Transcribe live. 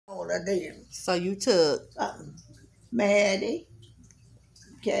daughter then. So you took Madie,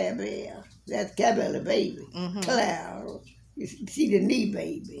 Cabell, that's Cabell the baby. Clara, she the knee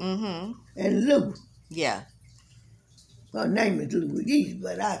baby. And Lou. Yeah. Her name is Louise,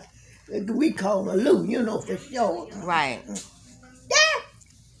 but we call her Lou, you know, for short. Right.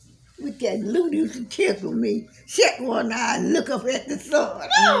 We can Lou used to tickle me, shut one eye and look up at the sun.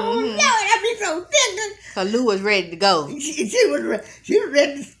 Oh, Lord, I'd be so tickled. So Lou was ready to go. She was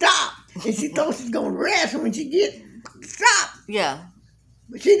ready to stop. And she thought she was going to rest when she get stopped. Yeah.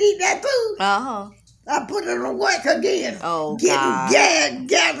 But she need that food. Uh-huh. I put her to work again. Oh, God.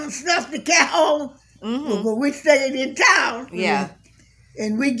 Gathering stuff to carry home. When we stayed in town. Yeah.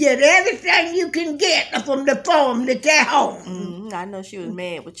 And we get everything you can get from the farm to carry home. I know she was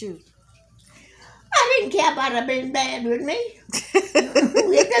mad with you. I didn't care about her being bad with me.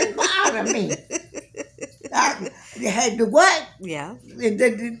 It didn't bother me. They had to work. Yeah.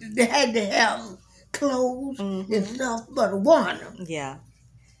 They had to have clothes and stuff but one. Yeah.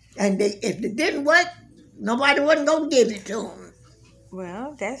 And if it didn't work, nobody wasn't going to give it to them.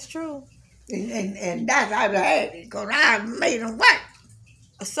 Well, that's true. And that's how they had it, because I made them work.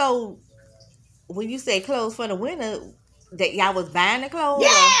 So, when you say clothes for the winter, that y'all was buying the clothes?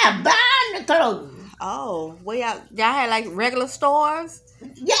 Yeah, buying the clothes. Oh, well, y'all had like regular stores?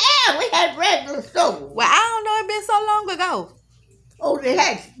 Yeah, we had regular stores. Well, I don't know, it's been so long ago. Oh, they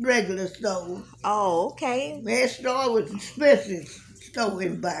had regular stores. Oh, okay. Their store was expensive store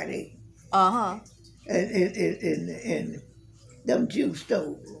in Body. Uh-huh. And them Jew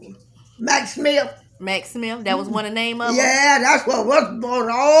stores. Max Smith. Max Smith, that was one of the name of them? Yeah, that's what was bought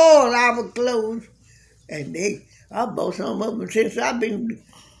all our clothes. And I bought some of them since I've been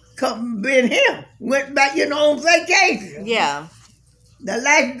here. Went back, on vacation. Yeah. The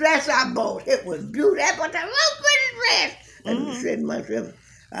last dress I bought, it was beautiful. That was a real pretty dress. And I said to myself,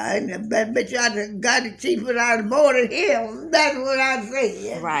 I bet you I got it cheaper out of bought it here. That's what I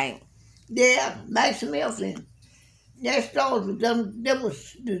say. Right. Yeah, Max Smith and that stores with them. There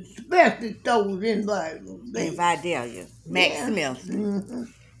was the expensive stores in Vidalia. Max Smith.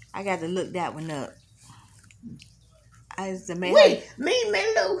 I got to look that one up. Me and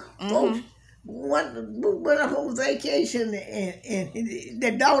Lou folks went up on vacation, and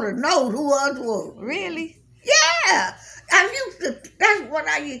the daughter knows who us was. Really? Yeah. That's what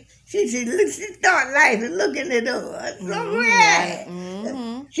I used. She started laughing, looking at us.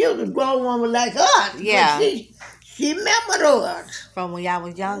 She was a grown woman like us. Yeah. She remembered us. From when y'all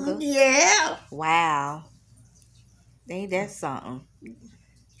was younger? Yeah. Wow. Ain't that something?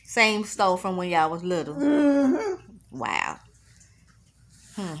 Same store from when y'all was little? Wow.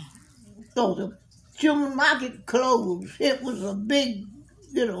 So the human market closed. It was a big,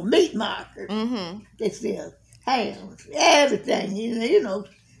 meat market. They sell hams, everything,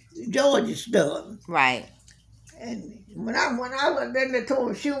 Georgia stuff. Right. And when I was in the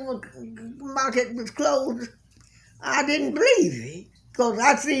toy shoe market was closed, I didn't believe it. Because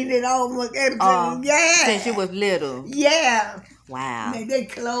I seen it almost everything. Yeah. Since you was little. Yeah. Wow. They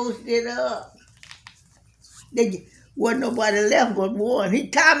closed it up. Wasn't nobody left but one.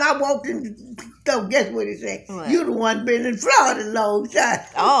 Time I walked in the store, guess what he said? What? You the one been in Florida a long time.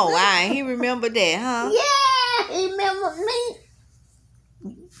 Oh, wow. He remembered that, huh? Yeah, he remembered me.